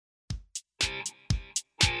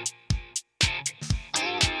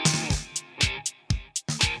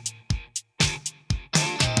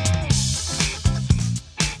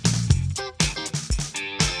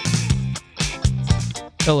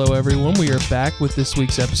Hello, everyone. We are back with this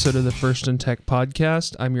week's episode of the First and Tech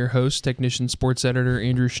podcast. I'm your host, technician sports editor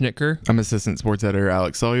Andrew Schnittker. I'm assistant sports editor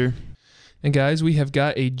Alex Sawyer. And guys, we have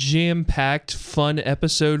got a jam-packed, fun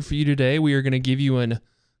episode for you today. We are going to give you a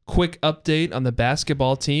quick update on the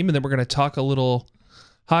basketball team, and then we're going to talk a little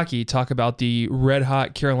hockey, talk about the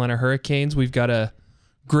red-hot Carolina Hurricanes. We've got a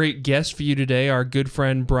great guest for you today, our good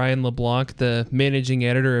friend Brian LeBlanc, the managing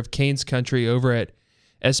editor of Canes Country over at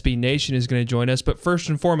SB Nation, is going to join us. But first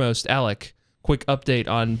and foremost, Alec, quick update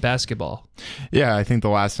on basketball. Yeah, I think the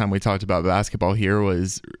last time we talked about basketball here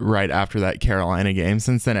was right after that Carolina game.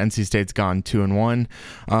 Since then, NC State's gone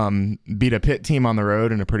 2-1, beat a Pitt team on the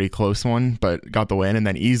road in a pretty close one, but got the win, and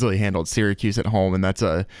then easily handled Syracuse at home. And that's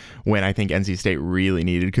a win I think NC State really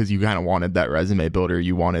needed, because you kind of wanted that resume builder.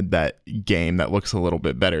 You wanted that game that looks a little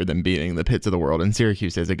bit better than beating the Pitts of the world. And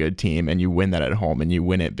Syracuse is a good team, and you win that at home, and you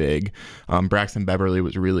win it big. Braxton Beverly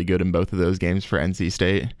was really good in both of those games for NC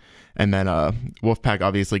State. And then Wolfpack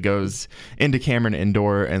obviously goes into Cameron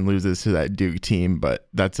Indoor and loses to that Duke team, but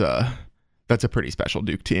that's a pretty special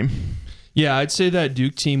Duke team. Yeah, I'd say that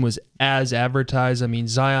Duke team was as advertised. I mean,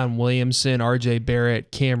 Zion Williamson, RJ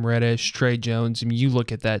Barrett, Cam Reddish, Trey Jones. I mean, you look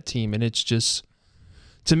at that team, and it's just,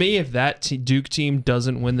 to me, if that Duke team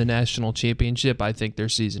doesn't win the national championship, I think their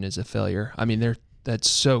season is a failure. I mean, that's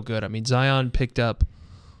so good. I mean, Zion picked up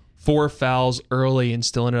 4 fouls early and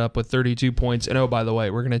still ended up with 32 points. And oh, by the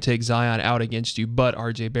way, we're going to take Zion out against you, but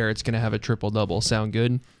RJ Barrett's going to have a triple-double. Sound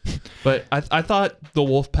good? But I thought the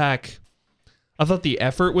Wolfpack, I thought the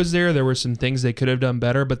effort was there. There were some things they could have done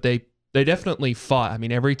better, but they definitely fought. I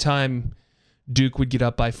mean, every time Duke would get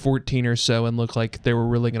up by 14 or so and look like they were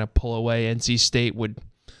really going to pull away, NC State would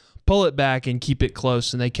pull it back and keep it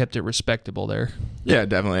close, and they kept it respectable there. Yeah,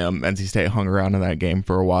 definitely. NC State hung around in that game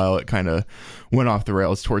for a while. It kind of went off the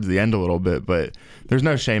rails towards the end a little bit, but there's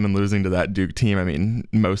no shame in losing to that Duke team. I mean,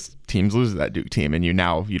 most teams lose to that Duke team, and you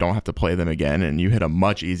don't have to play them again, and you hit a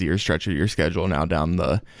much easier stretch of your schedule now down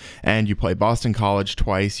the end. You play Boston College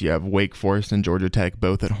twice. You have Wake Forest and Georgia Tech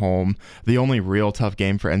both at home. The only real tough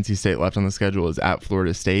game for NC State left on the schedule is at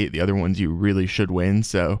Florida State. The other ones you really should win,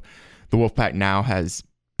 so the Wolfpack now has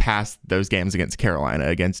past those games against Carolina,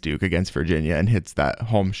 against Duke, against Virginia, and hits that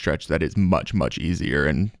home stretch that is much, much easier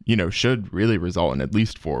and, should really result in at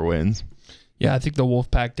least 4 wins. Yeah, I think the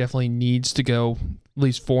Wolfpack definitely needs to go at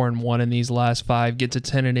least 4-1 in these last 5, get to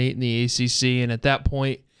 10-8 in the ACC, and at that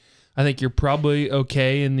point, I think you're probably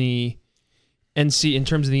okay in the in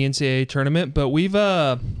terms of the NCAA tournament. But we've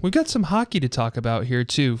got some hockey to talk about here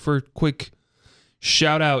too. For a quick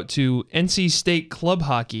shout out to NC State Club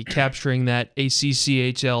Hockey capturing that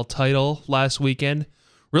ACCHL title last weekend.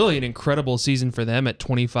 Really an incredible season for them at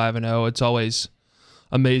 25-0. It's always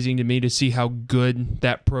amazing to me to see how good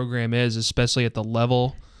that program is, especially at the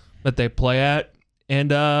level that they play at.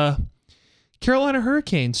 And Carolina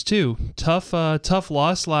Hurricanes too. Tough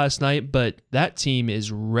loss last night, but that team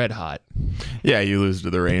is red hot. Yeah, you lose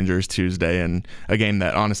to the Rangers Tuesday, and a game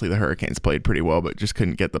that honestly the Hurricanes played pretty well, but just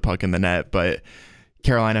couldn't get the puck in the net. But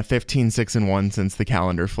Carolina 15-6-1 since the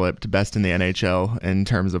calendar flipped, best in the NHL in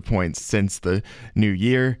terms of points since the new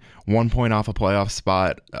year. 1 point off a playoff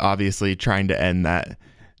spot, obviously trying to end that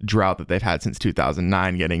drought that they've had since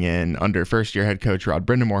 2009, getting in under first-year head coach Rod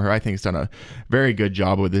Brind'Amour, who I think has done a very good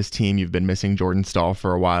job with this team. You've been missing Jordan Staal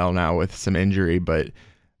for a while now with some injury, but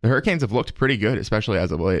the Hurricanes have looked pretty good, especially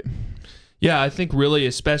as of late. Yeah, I think really,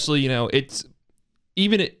 especially, it's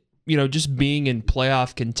even, just being in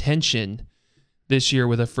playoff contention this year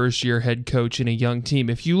with a first-year head coach and a young team.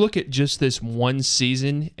 If you look at just this one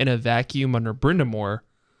season in a vacuum under Brind'Amour,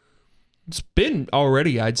 it's been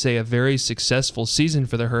already, I'd say, a very successful season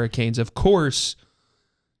for the Hurricanes. Of course,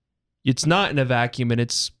 it's not in a vacuum, and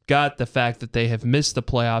it's got the fact that they have missed the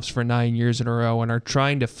playoffs for 9 years in a row and are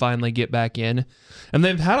trying to finally get back in. And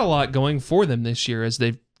they've had a lot going for them this year as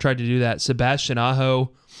they've tried to do that. Sebastian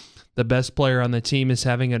Aho, the best player on the team, is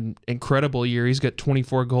having an incredible year. He's got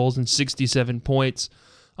 24 goals and 67 points,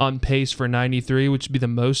 on pace for 93, which would be the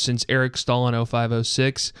most since Eric Staal in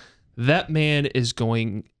 05-06. That man is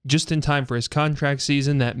going, just in time for his contract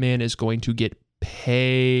season, that man is going to get paid.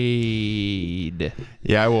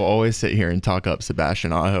 Yeah, I will always sit here and talk up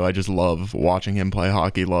Sebastian Aho. I just love watching him play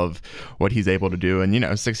hockey, love what he's able to do.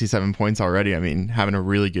 And, 67 points already. I mean, having a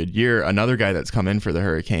really good year. Another guy that's come in for the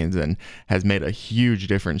Hurricanes and has made a huge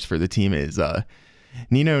difference for the team is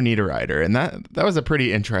Nino Niederreiter. And that was a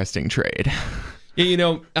pretty interesting trade.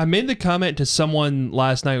 Yeah, I made the comment to someone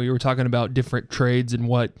last night. We were talking about different trades and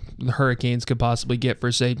what the Hurricanes could possibly get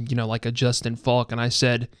for, say, like a Justin Falk. And I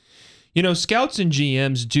said, scouts and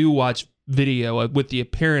GMs do watch video, with the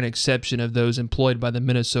apparent exception of those employed by the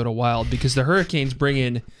Minnesota Wild, because the Hurricanes bring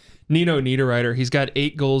in Nino Niederreiter. He's got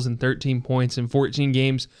 8 goals and 13 points in 14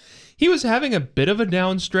 games. He was having a bit of a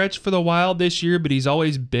down stretch for the Wild this year, but he's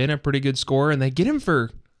always been a pretty good scorer, and they get him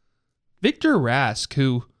for Victor Rask,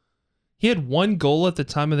 who he had 1 goal at the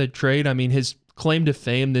time of the trade. I mean, his claim to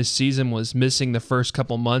fame this season was missing the first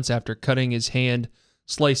couple months after cutting his hand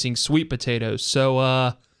slicing sweet potatoes.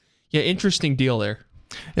 So, interesting deal there.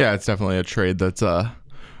 Yeah, it's definitely a trade that's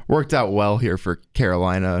worked out well here for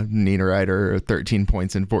Carolina. Niederreiter, 13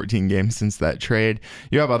 points in 14 games since that trade.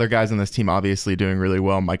 You have other guys on this team obviously doing really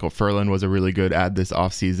well. Michael Ferland was a really good add this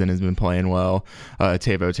offseason, has been playing well.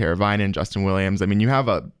 Teuvo Teravainen, Justin Williams. I mean, you have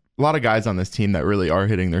a lot of guys on this team that really are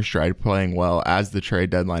hitting their stride, playing well as the trade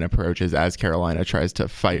deadline approaches, as Carolina tries to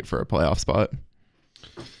fight for a playoff spot.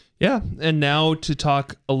 Yeah, and now to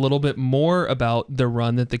talk a little bit more about the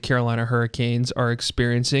run that the Carolina Hurricanes are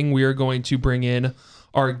experiencing, we are going to bring in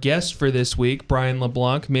our guest for this week, Brian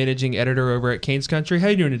LeBlanc, managing editor over at Canes Country. How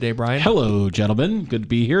you doing today, Brian? Hello, gentlemen. Good to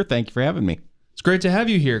be here. Thank you for having me. It's great to have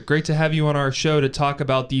you here. Great to have you on our show to talk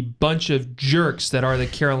about the bunch of jerks that are the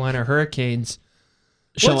Carolina Hurricanes.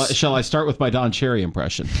 Shall I start with my Don Cherry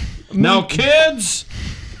impression? Now, kids!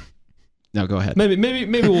 No, go ahead. Maybe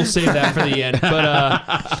we'll save that for the end.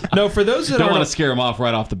 But no, for those that don't want to scare them off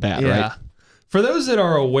right off the bat, right? For those that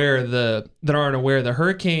are aware, that aren't aware, the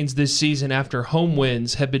Hurricanes this season, after home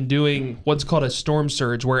wins, have been doing what's called a storm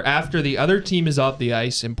surge, where after the other team is off the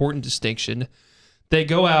ice, important distinction, they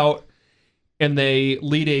go out and they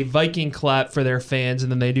lead a Viking clap for their fans,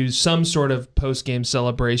 and then they do some sort of post-game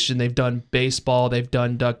celebration. They've done baseball, they've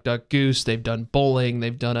done Duck, Duck, Goose, they've done bowling,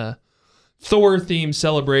 they've done a Thor-themed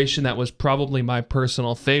celebration that was probably my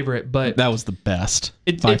personal favorite. But that was the best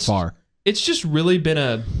by far. It's just really been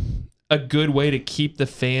a good way to keep the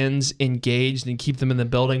fans engaged and keep them in the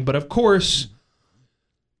building. But of course,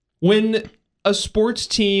 when a sports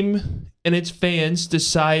team and its fans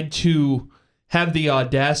decide to have the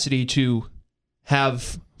audacity to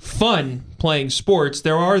have fun playing sports,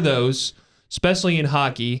 there are those, especially in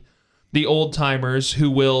hockey, the old-timers who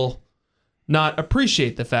will not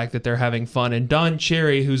appreciate the fact that they're having fun. And Don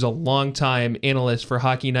Cherry, who's a longtime analyst for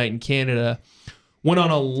Hockey Night in Canada, went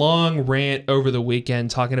on a long rant over the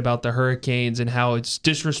weekend talking about the Hurricanes and how it's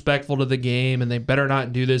disrespectful to the game and they better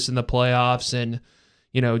not do this in the playoffs, and,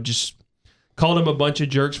 just called him a bunch of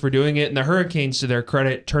jerks for doing it. And the Hurricanes, to their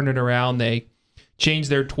credit, turned it around. They changed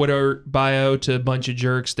their Twitter bio to a bunch of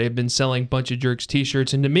jerks. They've been selling bunch of jerks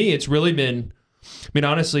t-shirts. And to me, it's really been,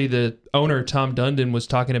 honestly, the owner, Tom Dundon, was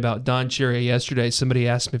talking about Don Cherry yesterday. Somebody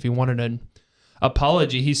asked him if he wanted an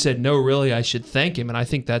apology. He said, no, really, I should thank him. And I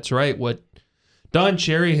think that's right. What Don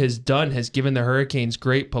Cherry has done has given the Hurricanes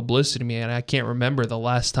great publicity, man. I can't remember the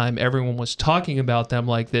last time everyone was talking about them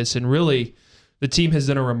like this. And really, the team has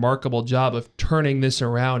done a remarkable job of turning this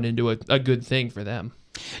around into a good thing for them.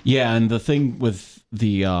 Yeah, and the thing with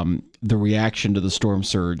the reaction to the storm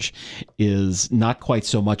surge is not quite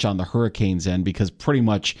so much on the Hurricanes' end, because pretty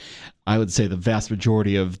much I would say the vast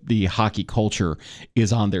majority of the hockey culture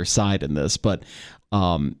is on their side in this. But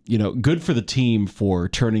good for the team for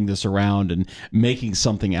turning this around and making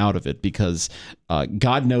something out of it, because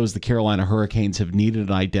God knows the Carolina Hurricanes have needed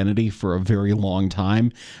an identity for a very long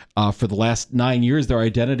time. For the last 9 years, their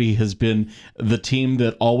identity has been the team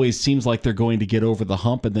that always seems like they're going to get over the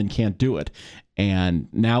hump and then can't do it. And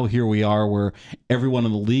now here we are, where everyone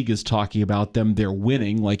in the league is talking about them. They're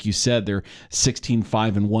winning, like you said. They're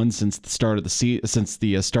 16-5-1 since the start of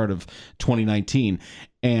the start of 2019.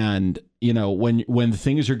 And when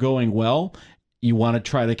things are going well, you want to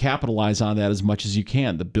try to capitalize on that as much as you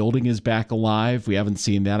can. The building is back alive. We haven't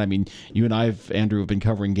seen that. I mean, you and I, Andrew, have been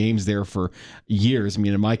covering games there for years. I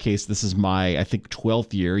mean, in my case, this is my, I think,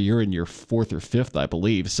 12th year. You're in your 4th or 5th, I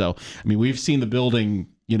believe. So, I mean, we've seen the building,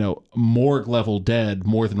 morgue level dead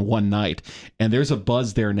more than one night. And there's a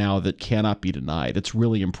buzz there now that cannot be denied. It's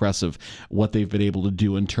really impressive what they've been able to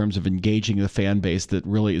do in terms of engaging the fan base that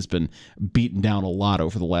really has been beaten down a lot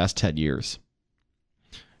over the last 10 years.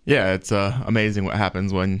 Yeah, it's amazing what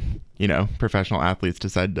happens when, professional athletes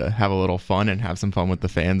decide to have a little fun and have some fun with the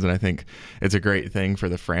fans. And I think it's a great thing for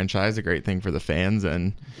the franchise, a great thing for the fans.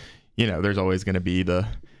 And, there's always going to be the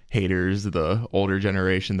haters, the older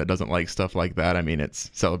generation that doesn't like stuff like that. I mean, it's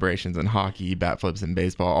celebrations in hockey, bat flips in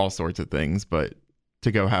baseball, all sorts of things. But,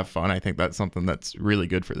 to go have fun. I think that's something that's really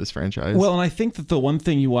good for this franchise. Well, and I think that the one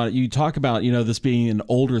thing you talk about, this being an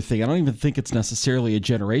older thing, I don't even think it's necessarily a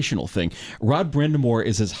generational thing. Rod Brind'Amour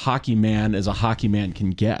is as hockey man as a hockey man can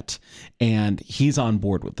get, and he's on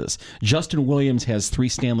board with this. Justin Williams has 3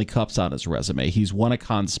 Stanley Cups on his resume. He's won a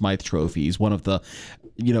Conn Smythe Trophy. He's one of the,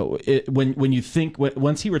 when you think,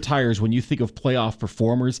 once he retires, when you think of playoff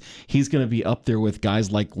performers, he's going to be up there with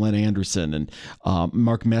guys like Glenn Anderson and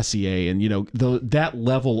Mark Messier, and that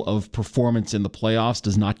level of performance in the playoffs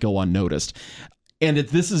does not go unnoticed. And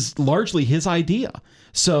this is largely his idea.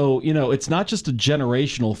 So, it's not just a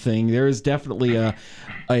generational thing. There is definitely a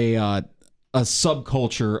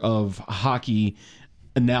subculture of hockey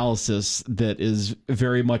analysis that is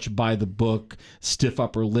very much by the book, stiff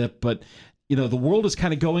upper lip, but the world is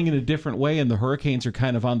kind of going in a different way, and the Hurricanes are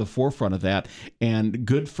kind of on the forefront of that. And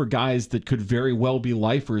good for guys that could very well be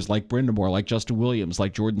lifers like Brind'Amour, like Justin Williams,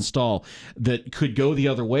 like Jordan Staal, that could go the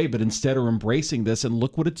other way, but instead are embracing this. And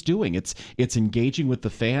look what it's doing. It's engaging with the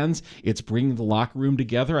fans. It's bringing the locker room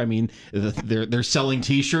together. I mean, they're selling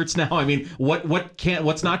T-shirts now. I mean,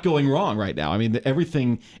 what's not going wrong right now? I mean,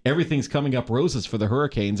 everything's coming up roses for the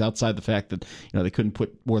Hurricanes, outside the fact that they couldn't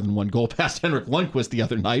put more than one goal past Henrik Lundqvist the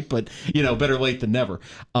other night, but better late than never.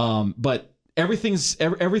 But everything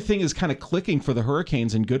is kind of clicking for the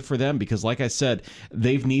Hurricanes, and good for them, because like I said,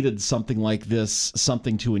 they've needed something like this,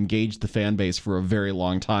 something to engage the fan base for a very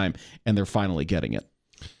long time, and they're finally getting it.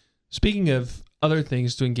 Speaking of other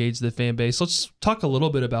things to engage the fan base, let's talk a little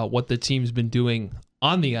bit about what the team's been doing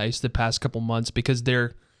on the ice the past couple months, because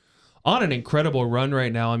they're on an incredible run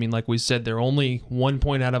right now. I mean, like we said, they're only 1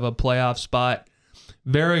 point out of a playoff spot.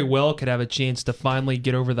 Very well could have a chance to finally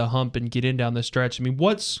get over the hump and get in down the stretch. I mean,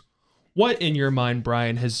 what in your mind,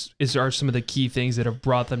 Brian, are some of the key things that have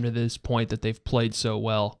brought them to this point that they've played so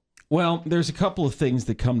well? Well, there's a couple of things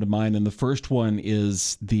that come to mind, and the first one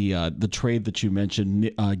is the trade that you mentioned,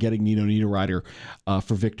 getting Nino Niederreiter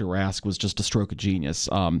for Victor Rask was just a stroke of genius.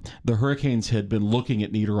 The Hurricanes had been looking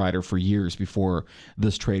at Niederreiter for years before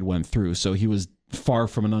this trade went through, so he was far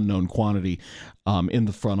from an unknown quantity in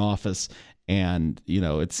the front office. And,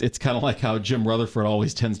 it's kind of like how Jim Rutherford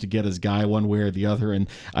always tends to get his guy one way or the other. And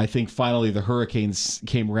I think finally the Hurricanes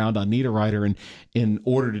came around on Niederreiter. And in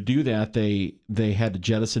order to do that, they had to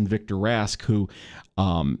jettison Victor Rask, who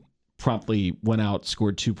promptly went out,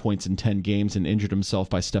 scored 2 points in 10 games, and injured himself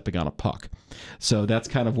by stepping on a puck. So that's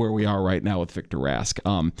kind of where we are right now with Victor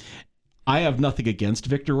Rask. I have nothing against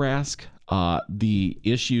Victor Rask. The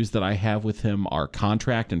issues that I have with him are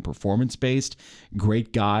contract and performance based.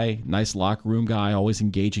 Great guy, nice locker room guy, always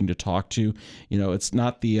engaging to talk to. It's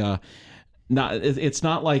not it's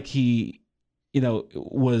not like he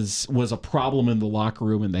was a problem in the locker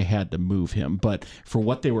room and they had to move him. But for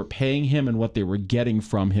what they were paying him and what they were getting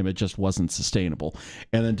from him, it just wasn't sustainable.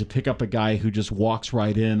 And then to pick up a guy who just walks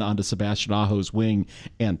right in onto Sebastian Aho's wing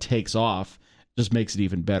and takes off just makes it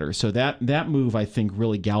even better. So that move, I think,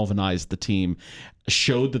 really galvanized the team,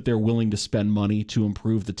 showed that they're willing to spend money to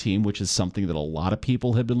improve the team, which is something that a lot of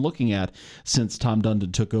people have been looking at since Tom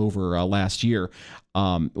Dundon took over last year.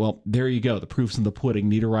 Well, there you go. The proof's in the pudding.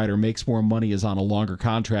 Niederreiter makes more money, is on a longer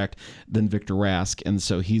contract than Victor Rask, and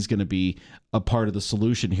so he's going to be a part of the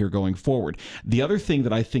solution here going forward. The other thing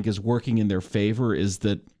that I think is working in their favor is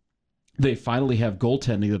that they finally have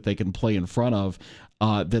goaltending that they can play in front of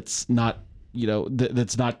that's not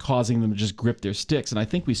that's not causing them to just grip their sticks. And I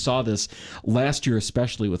think we saw this last year,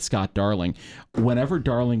 especially with Scott Darling. Whenever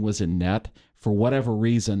Darling was in net, for whatever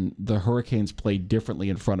reason, the Hurricanes played differently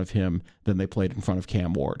in front of him than they played in front of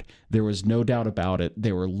Cam Ward. There was no doubt about it.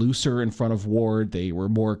 They were looser in front of Ward. They were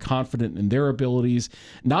more confident in their abilities.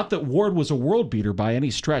 Not that Ward was a world beater by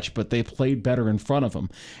any stretch, but they played better in front of him.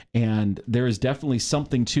 And there is definitely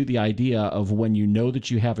something to the idea of when you know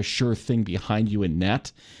that you have a sure thing behind you in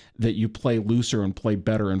net, that you play looser and play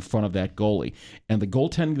better in front of that goalie. And the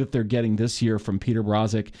goaltending that they're getting this year from Peter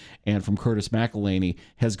Mrazek and from Curtis McElhinney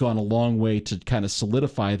has gone a long way to kind of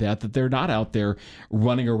solidify that they're not out there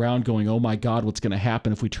running around going, oh my God, what's going to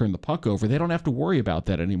happen if we turn the puck over? They don't have to worry about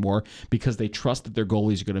that anymore because they trust that their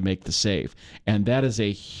goalies are going to make the save. And that is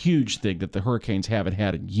a huge thing that the Hurricanes haven't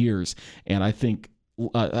had in years. And I think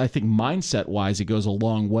mindset-wise, it goes a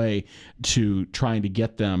long way to trying to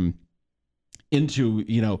get them into,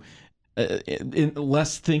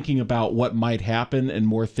 less thinking about what might happen and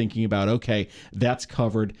more thinking about, okay, that's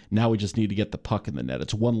covered. Now we just need to get the puck in the net.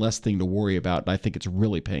 It's one less thing to worry about, and I think it's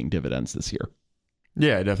really paying dividends this year.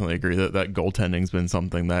 Yeah, I definitely agree that goaltending's been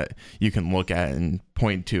something that you can look at and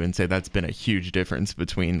point to and say that's been a huge difference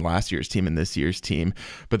between last year's team and this year's team.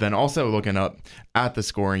 But then also looking up at the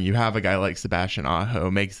scoring, you have a guy like Sebastian Aho,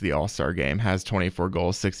 makes the All-Star game, has 24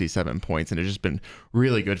 goals, 67 points, and it's just been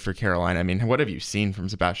really good for Carolina. I mean, what have you seen from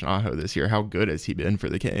Sebastian Aho this year? How good has he been for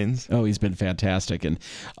the Canes? Oh, he's been fantastic, and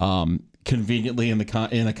conveniently in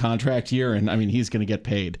a contract year, and I mean he's going to get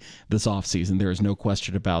paid this offseason. There is no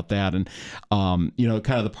question about that. And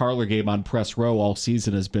kind of the parlor game on Press Row all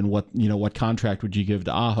season has been what contract would you give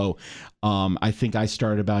to Aho? I think I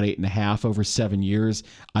started about 8.5 over 7 years.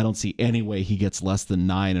 I don't see any way he gets less than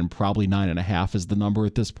 9, and probably 9.5 is the number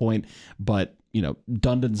at this point. But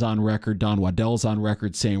Dundon's on record, Don Waddell's on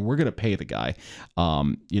record saying we're going to pay the guy.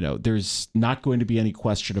 There's not going to be any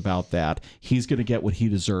question about that. He's going to get what he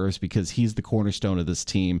deserves because he's the cornerstone of this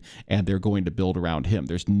team, and they're going to build around him.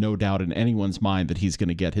 There's no doubt in anyone's mind that he's going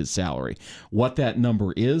to get his salary. What that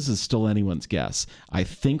number is still anyone's guess. I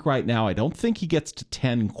think right now, I don't think he gets to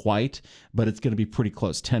 10 quite, but it's going to be pretty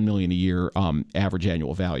close. $10 million a year average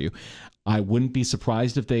annual value. I wouldn't be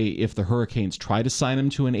surprised if the Hurricanes try to sign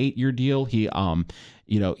him to an 8-year deal. He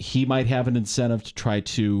might have an incentive to try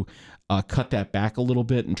to cut that back a little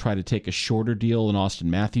bit and try to take a shorter deal, an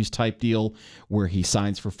Austin Matthews type deal, where he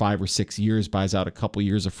signs for 5 or 6 years, buys out a couple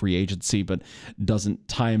years of free agency, but doesn't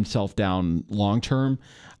tie himself down long term.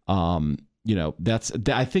 I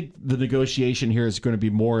think the negotiation here is going to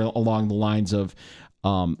be more along the lines of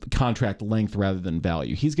contract length rather than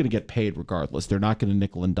value. He's going to get paid regardless. They're not going to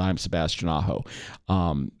nickel and dime Sebastian Aho.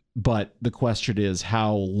 But the question is,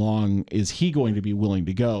 how long is he going to be willing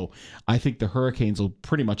to go? I think the Hurricanes will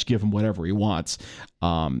pretty much give him whatever he wants,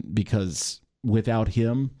 because without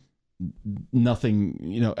him,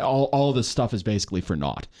 nothing, all this stuff is basically for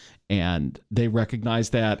naught. And they recognize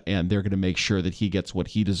that, and they're going to make sure that he gets what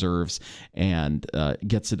he deserves and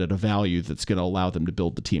gets it at a value that's going to allow them to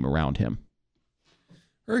build the team around him.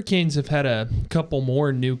 Hurricanes have had a couple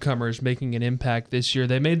more newcomers making an impact this year.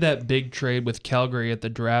 They made that big trade with Calgary at the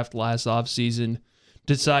draft last offseason,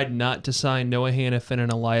 decided not to sign Noah Hanifin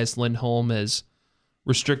and Elias Lindholm as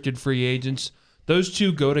restricted free agents. Those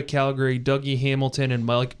two go to Calgary, Dougie Hamilton and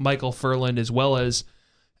Michael Ferland, as well as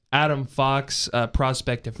Adam Fox, a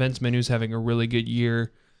prospect defenseman who's having a really good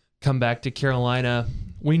year, come back to Carolina.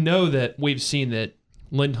 We know that we've seen that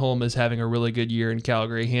Lindholm is having a really good year in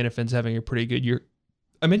Calgary. Hanifin's having a pretty good year.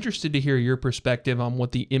 I'm interested to hear your perspective on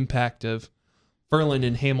what the impact of Ferland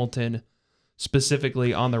and Hamilton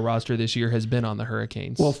specifically on the roster this year has been on the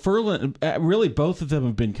Hurricanes. Well, Ferland, really both of them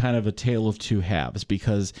have been kind of a tale of two halves,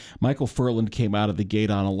 because Michael Ferland came out of the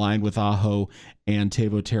gate on a line with Aho and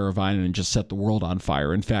Teuvo Teravainen and just set the world on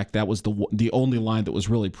fire. In fact, that was the only line that was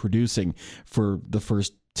really producing for the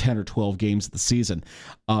first 10 or 12 games of the season.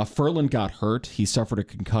 Ferland got hurt. He suffered a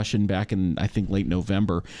concussion back in, I think, late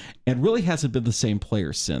November, and really hasn't been the same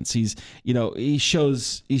player since. He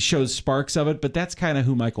shows sparks of it, but that's kind of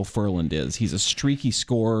who Michael Ferland is. He's a streaky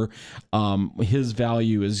scorer. His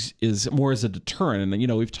value is more as a deterrent.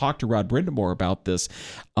 And, we've talked to Rod Brindamore about this.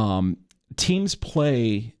 Teams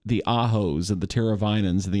play the Ahos and the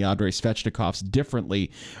Teravainens and the Andrei Svechnikovs differently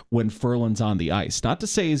when Ferland's on the ice. Not to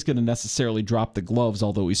say he's going to necessarily drop the gloves,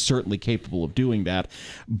 although he's certainly capable of doing that,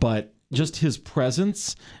 but just his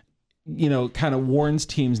presence, kind of warns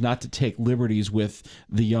teams not to take liberties with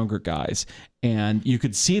the younger guys. And you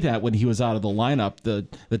could see that when he was out of the lineup,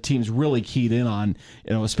 the teams really keyed in on,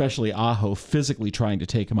 especially Aho, physically trying to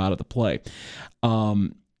take him out of the play.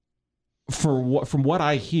 From what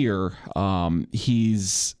I hear,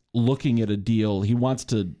 he's looking at a deal.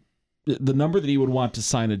 The number that he would want to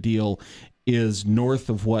sign a deal is north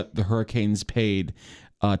of what the Hurricanes paid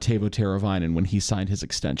Teuvo Teravainen when he signed his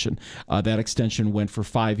extension. That extension went for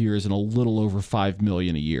 5 years and a little over $5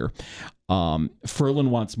 million a year. Ferland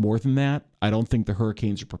wants more than that. I don't think the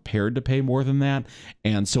Hurricanes are prepared to pay more than that,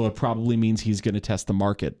 and so it probably means he's going to test the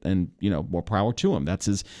market. And more power to him. That's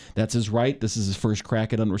his right. This is his first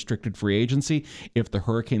crack at unrestricted free agency. If the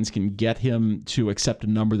Hurricanes can get him to accept a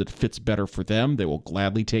number that fits better for them, they will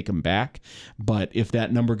gladly take him back. But if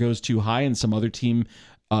that number goes too high and some other team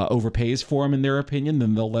overpays for him, in their opinion,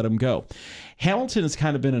 then they'll let him go. Hamilton has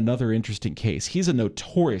kind of been another interesting case. He's a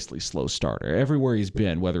notoriously slow starter everywhere he's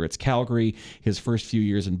been, whether it's Calgary, his first few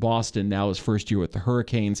years in Boston, now his first year with the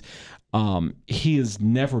Hurricanes. He has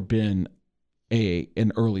never been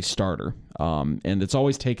an early starter, and it's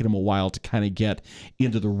always taken him a while to kind of get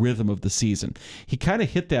into the rhythm of the season. He kind of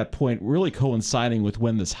hit that point really coinciding with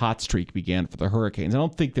when this hot streak began for the Hurricanes. I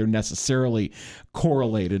don't think they're necessarily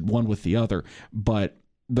correlated one with the other, but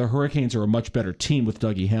the Hurricanes are a much better team with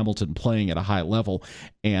Dougie Hamilton playing at a high level.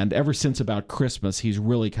 And ever since about Christmas, he's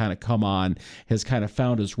really kind of come on, has kind of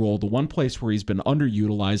found his role. The one place where he's been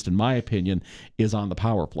underutilized, in my opinion, is on the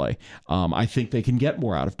power play. I think they can get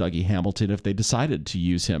more out of Dougie Hamilton if they decided to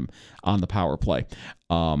use him on the power play.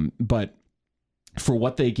 But for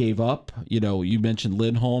what they gave up, you mentioned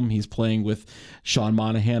Lindholm. He's playing with Sean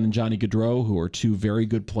Monahan and Johnny Gaudreau, who are two very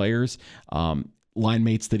good players, line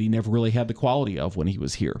mates that he never really had the quality of when he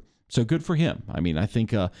was here. So good for him. I mean, I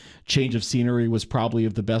think a change of scenery was probably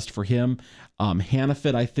of the best for him.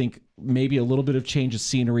 Hannafin, I think maybe a little bit of change of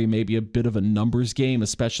scenery, maybe a bit of a numbers game,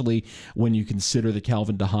 especially when you consider that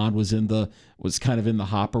Calvin DeHaan was kind of in the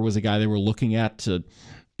hopper, was a guy they were looking at to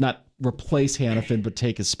not replace Hannafin, but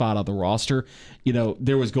take his spot on the roster.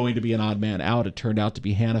 There was going to be an odd man out. It turned out to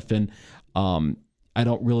be Hannafin. I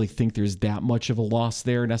don't really think there's that much of a loss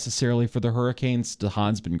there necessarily for the Hurricanes.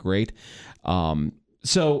 DeHaan's been great.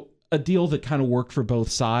 So a deal that kind of worked for both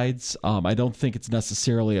sides. I don't think it's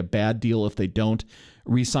necessarily a bad deal if they don't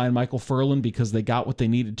re-sign Michael Ferland, because they got what they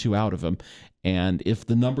needed to out of him. And if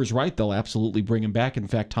the number's right, they'll absolutely bring him back. In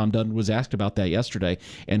fact, Tom Dundon was asked about that yesterday,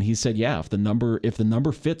 and he said, yeah, if the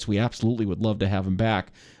number fits, we absolutely would love to have him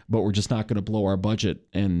back, but we're just not going to blow our budget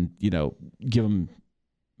and, give him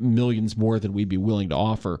millions more than we'd be willing to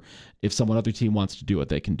offer. If some other team wants to do it,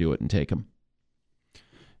 they can do it and take him.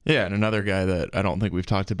 Yeah, and another guy that I don't think we've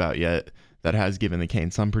talked about yet that has given the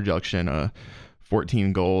Canes some production,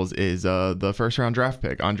 14 goals, is the first-round draft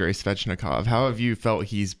pick, Andrei Svechnikov. How have you felt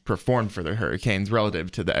he's performed for the Hurricanes relative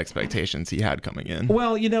to the expectations he had coming in?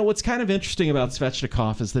 Well, what's kind of interesting about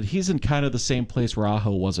Svechnikov is that he's in kind of the same place where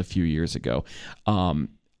Aho was a few years ago.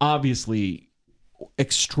 Obviously,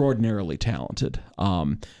 extraordinarily talented.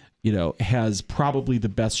 Has probably the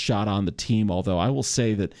best shot on the team, although I will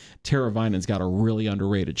say that Teravainen's got a really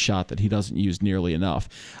underrated shot that he doesn't use nearly enough.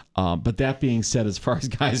 But that being said, as far as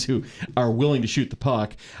guys who are willing to shoot the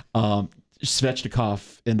puck,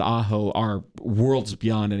 Svechnikov and Aho are worlds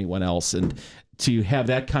beyond anyone else. And to have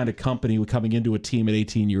that kind of company coming into a team at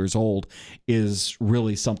 18 years old is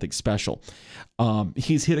really something special.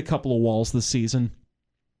 He's hit a couple of walls this season.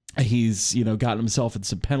 He's, gotten himself in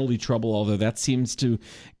some penalty trouble, although that seems to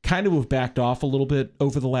kind of have backed off a little bit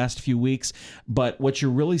over the last few weeks. But what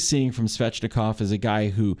you're really seeing from Svechnikov is a guy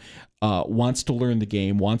who wants to learn the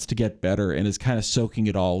game, wants to get better, and is kind of soaking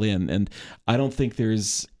it all in. And I don't think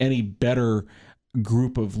there's any better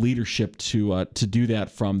group of leadership to do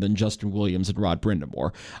that from than Justin Williams and Rod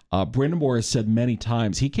Brind'Amour. Brind'Amour has said many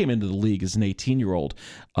times, he came into the league as an 18-year-old,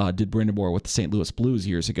 did Brind'Amour with the St. Louis Blues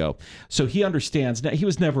years ago. So he understands. Now, he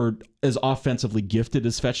was never as offensively gifted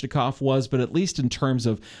as Svechnikov was, but at least in terms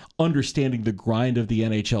of understanding the grind of the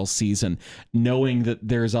NHL season, knowing that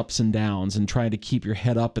there's ups and downs and trying to keep your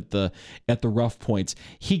head up at the rough points,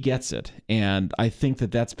 he gets it. And I think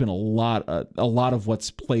that that's been a lot of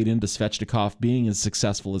what's played into Svechnikov being as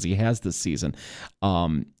successful as he has this season.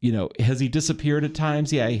 Has he disappeared at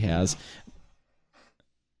times? Yeah, he has.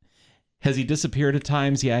 Has he disappeared at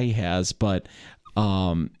times? Yeah, he has. But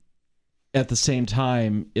at the same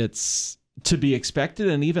time, it's to be expected.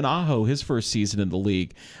 And even Aho, his first season in the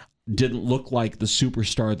league, didn't look like the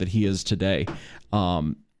superstar that he is today.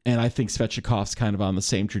 And I think Svechnikov's kind of on the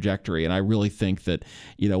same trajectory. And I really think that,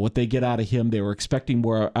 what they get out of him, they were expecting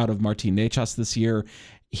more out of Martin Necas this year.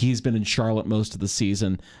 He's been in Charlotte most of the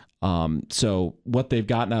season. So what they've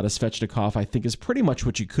gotten out of Svechnikov, I think, is pretty much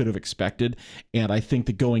what you could have expected. And I think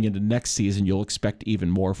that going into next season, you'll expect even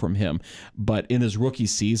more from him. But in his rookie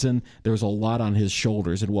season, there was a lot on his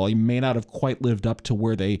shoulders. And while he may not have quite lived up to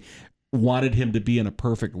where they wanted him to be in a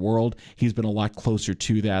perfect world, he's been a lot closer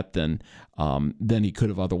to that than he could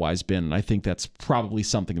have otherwise been. And I think that's probably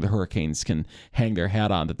something the Hurricanes can hang their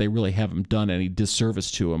hat on, that they really haven't done any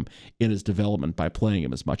disservice to him in his development by playing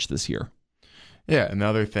him as much this year. Yeah,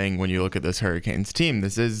 another thing when you look at this Hurricanes team,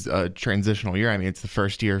 this is a transitional year. I mean, it's the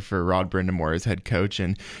first year for Rod Brind'Amour as head coach,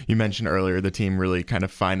 and you mentioned earlier the team really kind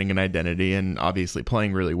of finding an identity and obviously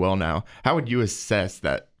playing really well now. How would you assess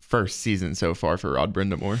that first season so far for Rod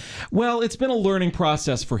Brind'Amour? Well, it's been a learning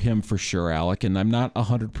process for him for sure, Alec, and I'm not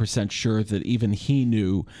 100% sure that even he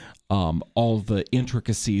knew all the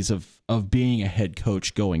intricacies of being a head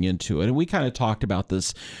coach going into it. And we kind of talked about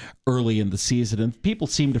this early in the season, and people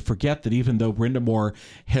seem to forget that even though Brind'Amour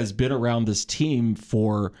has been around this team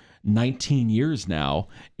for 19 years now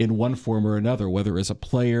in one form or another, whether as a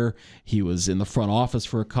player, he was in the front office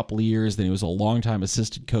for a couple of years, then he was a longtime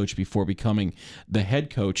assistant coach before becoming the head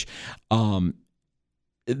coach.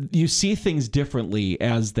 You see things differently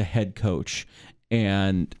as the head coach,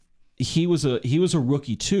 and he was a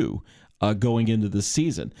rookie too. going into this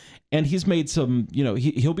season. And he's made some,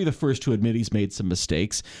 he'll be the first to admit he's made some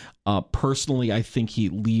mistakes. Personally, I think he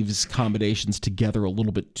leaves combinations together a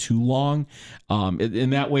little bit too long.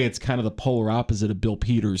 In that way, it's kind of the polar opposite of Bill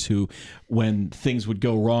Peters, who, when things would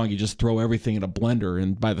go wrong, you just throw everything in a blender,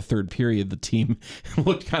 and by the third period, the team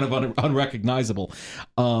looked kind of unrecognizable.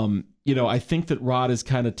 I think that Rod has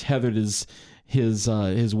kind of tethered his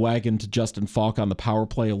wagon to Justin Falk on the power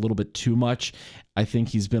play a little bit too much. I think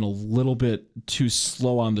he's been a little bit too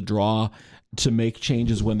slow on the draw to make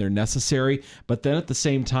changes when they're necessary. But then at the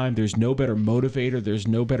same time, there's no better motivator. There's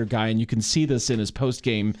no better guy. And you can see this in his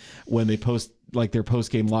postgame when they post like their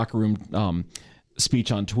postgame locker room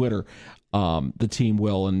speech on Twitter. The team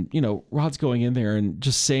will. And, Rod's going in there and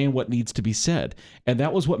just saying what needs to be said. And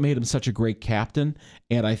that was what made him such a great captain.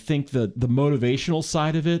 And I think the motivational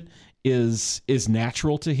side of it is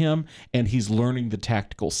natural to him, and he's learning the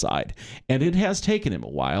tactical side. And it has taken him a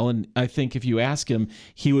while, and I think if you ask him,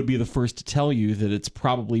 he would be the first to tell you that it's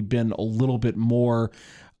probably been a little bit more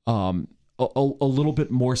a little bit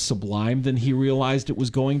more sublime than he realized it was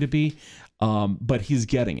going to be. But he's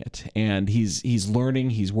getting it, and he's learning,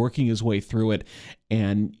 he's working his way through it,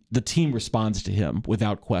 and the team responds to him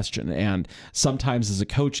without question. And sometimes as a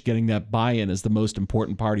coach, getting that buy-in is the most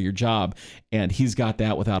important part of your job, and he's got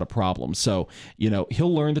that without a problem. So,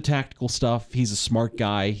 he'll learn the tactical stuff. He's a smart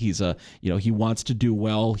guy. He wants to do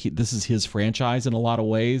well. This is his franchise in a lot of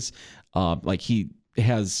ways. He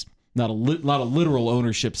has not a literal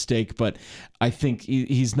ownership stake, but I think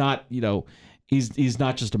he's not, He's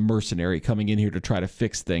not just a mercenary coming in here to try to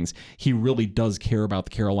fix things. He really does care about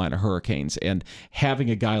the Carolina Hurricanes. And having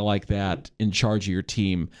a guy like that in charge of your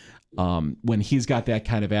team, when he's got that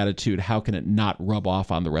kind of attitude, how can it not rub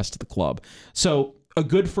off on the rest of the club? So a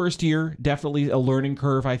good first year, definitely a learning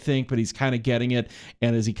curve, I think, but he's kind of getting it.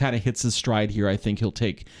 And as he kind of hits his stride here, I think he'll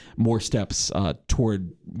take more steps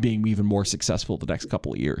toward being even more successful the next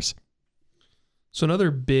couple of years. So another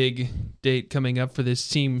big date coming up for this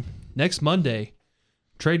team next Monday,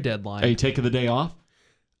 trade deadline. Are you taking the day off?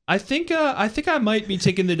 I think I might be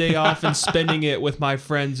taking the day off and spending it with my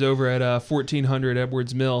friends over at 1400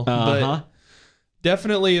 Edwards Mill. But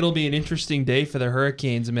definitely it'll be an interesting day for the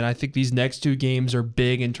Hurricanes. I mean, I think these next two games are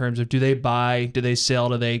big in terms of, do they buy, do they sell,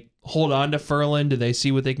 do they hold on to Ferland, do they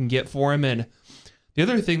see what they can get for him? And the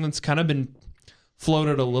other thing that's kind of been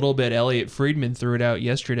floated a little bit, Elliot Friedman threw it out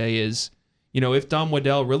yesterday, is, if Don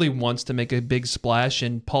Waddell really wants to make a big splash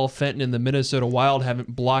and Paul Fenton and the Minnesota Wild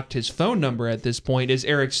haven't blocked his phone number at this point, is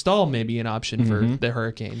Eric Staal maybe an option for the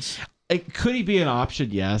Hurricanes? Could he be an option?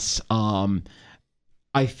 Yes.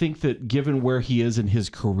 I think that given where he is in his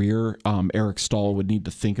career, Eric Staal would need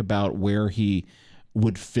to think about where he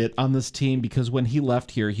would fit on this team, because when he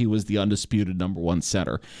left here, he was the undisputed number one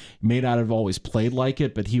center. He may not have always played like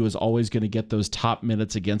it, but he was always going to get those top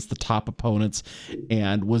minutes against the top opponents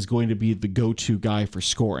and was going to be the go-to guy for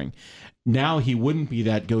scoring. Now he wouldn't be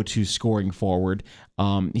that go-to scoring forward.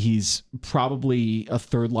 He's probably a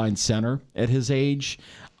third-line center at his age.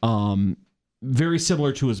 Very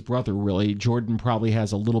similar to his brother, really. Jordan probably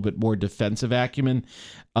has a little bit more defensive acumen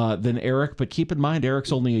than Eric, but keep in mind,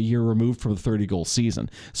 Eric's only a year removed from the 30-goal season,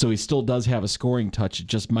 so he still does have a scoring touch. It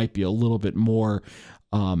just might be a little bit more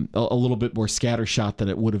scattershot than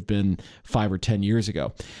it would have been 5 or 10 years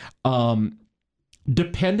ago.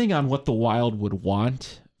 Depending on what the Wild would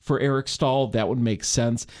want for Eric Staal, that would make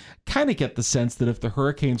sense. Kind of get the sense that if the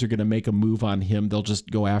Hurricanes are going to make a move on him, they'll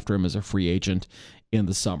just go after him as a free agent in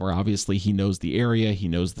the summer. Obviously, he knows the area, he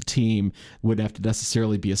knows the team. Wouldn't have to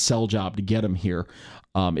necessarily be a sell job to get him here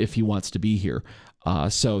if he wants to be here.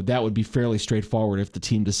 So that would be fairly straightforward if the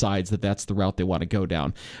team decides that that's the route they want to go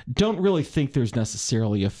down. Don't really think there's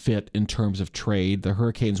necessarily a fit in terms of trade. The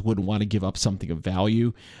Hurricanes wouldn't want to give up something of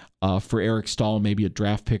value for Eric Staal, maybe a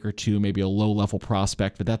draft pick or two, maybe a low-level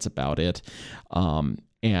prospect, but that's about it.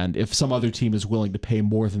 And if some other team is willing to pay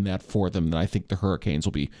more than that for them, then I think the Hurricanes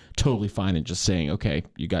will be totally fine in just saying, okay,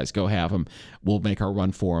 you guys go have him. We'll make our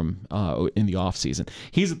run for him in the offseason.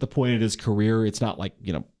 He's at the point in his career, it's not like,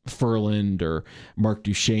 Ferland or Matt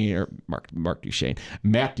Duchene.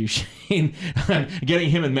 Getting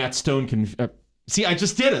him and Matt Stone see, I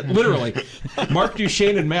just did it, literally. Mark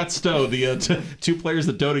Duchene and Matt Stowe, the two players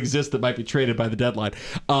that don't exist that might be traded by the deadline.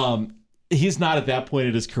 He's not at that point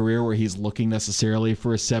in his career where he's looking necessarily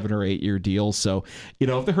for a 7 or 8 year deal. So,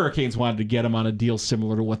 if the Hurricanes wanted to get him on a deal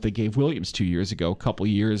similar to what they gave Williams 2 years ago, a couple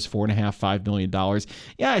years, $4.5 $5 million,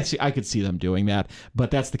 yeah, I could see them doing that. But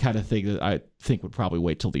that's the kind of thing that I think would probably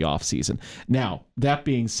wait till the offseason. Now, that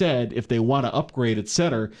being said, if they want to upgrade at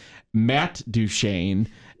center, Matt Duchene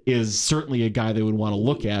is certainly a guy they would want to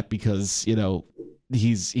look at because,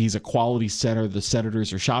 he's a quality center. The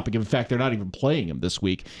Senators are shopping him. In fact, they're not even playing him this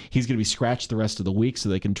week. He's going to be scratched the rest of the week so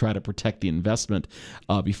they can try to protect the investment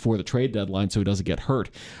before the trade deadline so he doesn't get hurt.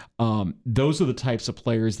 Those are the types of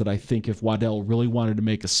players that I think if Waddell really wanted to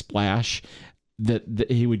make a splash, that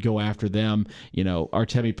he would go after them.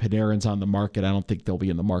 Artemi Panarin's on the market. I don't think they'll be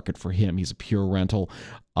in the market for him. He's a pure rental.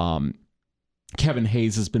 Kevin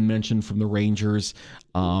Hayes has been mentioned from the Rangers.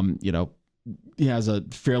 He has a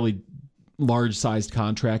fairly large-sized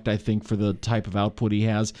contract, I think, for the type of output he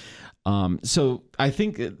has. So I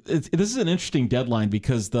think this is an interesting deadline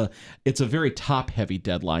because it's a very top-heavy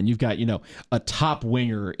deadline. You've got, a top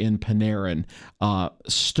winger in Panarin.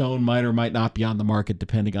 Stone might or might not be on the market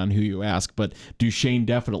depending on who you ask, but Duchesne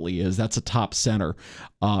definitely is. That's a top center.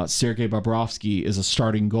 Sergei Bobrovsky is a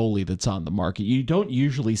starting goalie that's on the market. You don't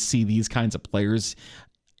usually see these kinds of players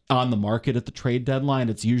on the market at the trade deadline.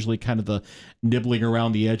 It's usually kind of the nibbling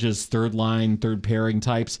around the edges, third line, third pairing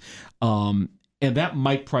types. And that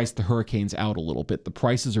might price the Hurricanes out a little bit. The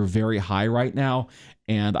prices are very high right now,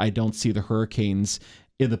 and I don't see the Hurricanes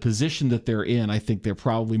in the position that they're in. I think they're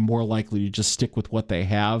probably more likely to just stick with what they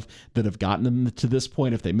have that have gotten them to this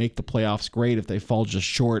point. If they make the playoffs, great. If they fall just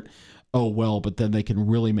short, oh well, but then they can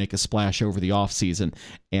really make a splash over the offseason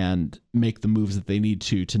and make the moves that they need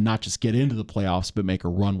to not just get into the playoffs, but make a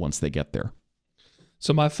run once they get there.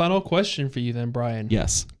 So my final question for you then, Brian.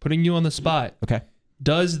 Yes. Putting you on the spot. Okay.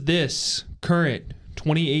 Does this current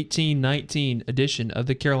 2018-19 edition of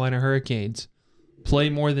the Carolina Hurricanes play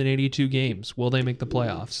more than 82 games? Will they make the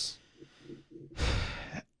playoffs?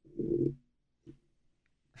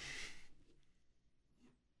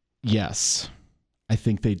 Yes, I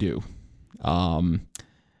think they do. I've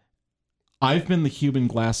been the human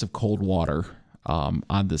glass of cold water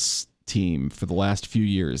on this team for the last few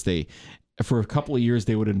years. For a couple of years,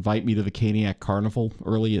 they would invite me to the Caniac Carnival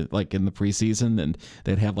early, like in the preseason, and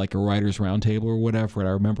they'd have like a writers' roundtable or whatever. And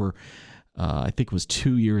I remember, I think it was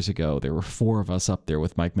 2 years ago, there were 4 of us up there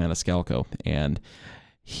with Mike Maniscalco, and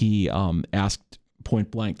he asked point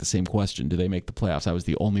blank the same question: do they make the playoffs? I was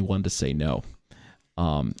the only one to say no.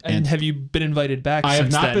 And have you been invited back? I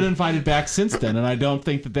since have not then? been invited back since then, and I don't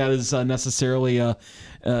think that is necessarily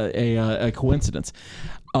a coincidence.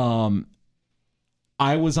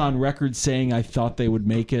 I was on record saying I thought they would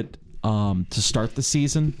make it to start the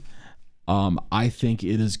season. I think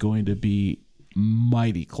it is going to be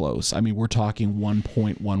mighty close. I mean, we're talking 1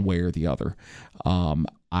 point one way or the other.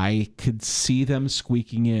 I could see them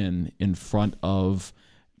squeaking in front of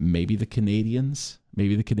maybe the Canadians.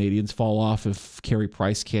 Maybe the Canadians fall off if Carey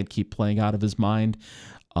Price can't keep playing out of his mind.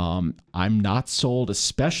 I'm not sold,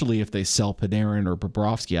 especially if they sell Panarin or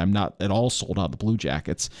Bobrovsky. I'm not at all sold on the Blue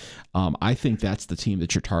Jackets. I think that's the team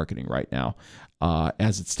that you're targeting right now.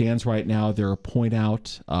 As it stands right now, they're a point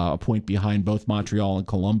behind both Montreal and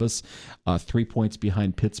Columbus, 3 points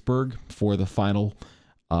behind Pittsburgh for the final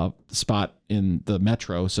spot in the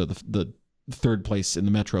Metro. So the third place in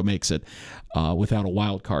the Metro makes it without a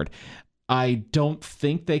wild card. I don't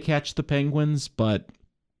think they catch the Penguins, but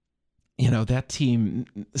that team,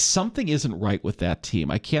 something isn't right with that team.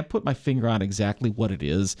 I can't put my finger on exactly what it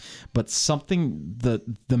is, but something,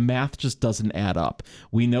 the math just doesn't add up.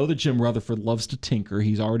 We know that Jim Rutherford loves to tinker.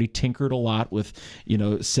 He's already tinkered a lot with,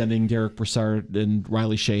 sending Derek Brassard and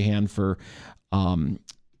Riley Sheahan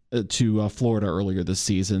to Florida earlier this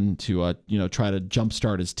season to try to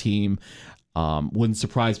jumpstart his team. Wouldn't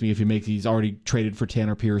surprise me if he's already traded for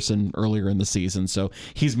Tanner Pearson earlier in the season. So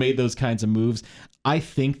he's made those kinds of moves. I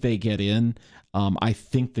think they get in. I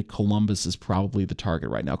think that Columbus is probably the target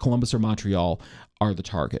right now. Columbus or Montreal are the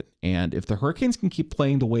target. And if the Hurricanes can keep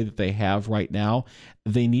playing the way that they have right now,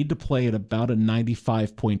 they need to play at about a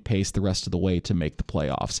 95-point pace the rest of the way to make the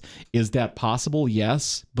playoffs. Is that possible?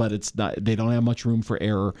 Yes, but it's not. They don't have much room for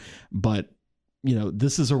error. But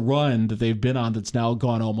this is a run that they've been on that's now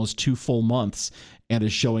gone almost 2 full months and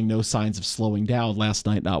is showing no signs of slowing down, last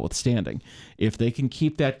night notwithstanding. If they can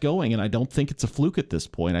keep that going, and I don't think it's a fluke at this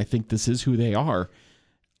point, I think this is who they are,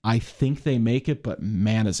 I think they make it, but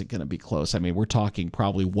man, is it going to be close. I mean, we're talking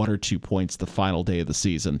probably 1 or 2 points the final day of the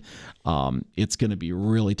season. It's going to be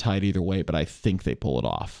really tight either way, but I think they pull it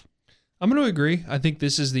off. I'm going to agree. I think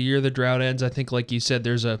this is the year the drought ends. I think, like you said,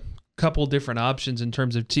 there's a couple different options in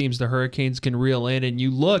terms of teams the Hurricanes can reel in, and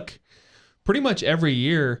you look pretty much every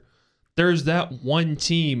year, there's that one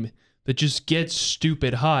team that just gets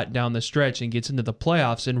stupid hot down the stretch and gets into the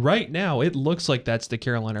playoffs. And right now, it looks like that's the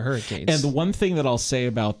Carolina Hurricanes. And the one thing that I'll say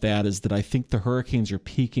about that is that I think the Hurricanes are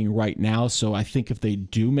peaking right now. So I think if they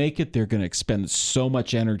do make it, they're going to expend so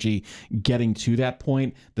much energy getting to that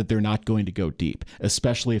point that they're not going to go deep,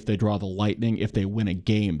 especially if they draw the Lightning. If they win a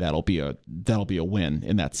game, that'll be a win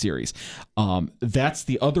in that series. That's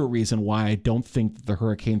the other reason why I don't think that the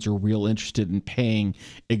Hurricanes are real interested in paying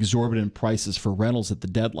exorbitant prices for Reynolds at the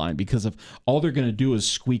deadline, because if all they're going to do is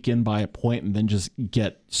squeak in by a point and then just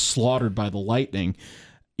get slaughtered by the Lightning,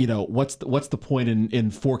 what's the point in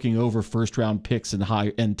forking over first round picks and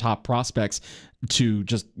high and top prospects to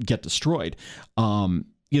just get destroyed?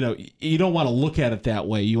 You don't want to look at it that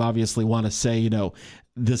way. You obviously want to say,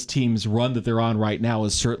 this team's run that they're on right now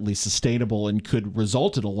is certainly sustainable and could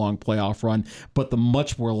result in a long playoff run. But the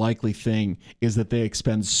much more likely thing is that they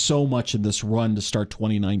expend so much in this run to start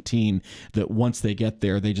 2019 that once they get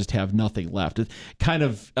there, they just have nothing left. It kind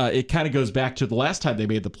of goes back to the last time they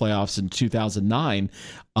made the playoffs in 2009,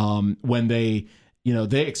 when they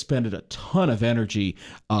expended a ton of energy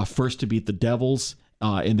first to beat the Devils.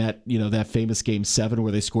 In that famous Game 7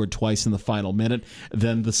 where they scored twice in the final minute,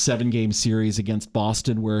 then the 7-game series against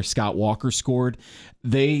Boston where Scott Walker scored.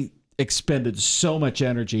 They expended so much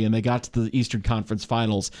energy, and they got to the Eastern Conference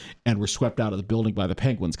Finals and were swept out of the building by the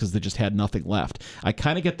Penguins because they just had nothing left. I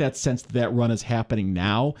kind of get that sense that run is happening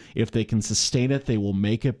now. If they can sustain it, they will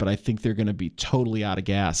make it, but I think they're going to be totally out of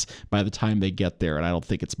gas by the time they get there, and I don't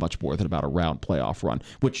think it's much more than about a round playoff run,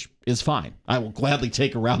 which is fine. I will gladly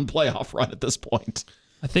take a round playoff run at this point.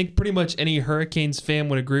 I think pretty much any Hurricanes fan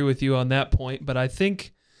would agree with you on that point, but I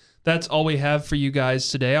think that's all we have for you guys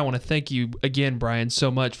today. I want to thank you again, Brian,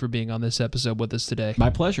 so much for being on this episode with us today.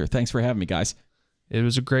 My pleasure. Thanks for having me, guys. It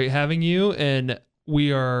was great having you, and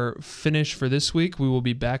we are finished for this week. We will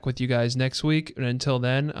be back with you guys next week, and until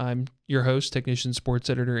then, I'm your host, technician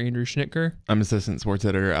sports editor Andrew Schnitker. I'm assistant sports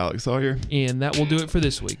editor Alex Sawyer. And that will do it for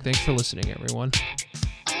this week. Thanks for listening, everyone.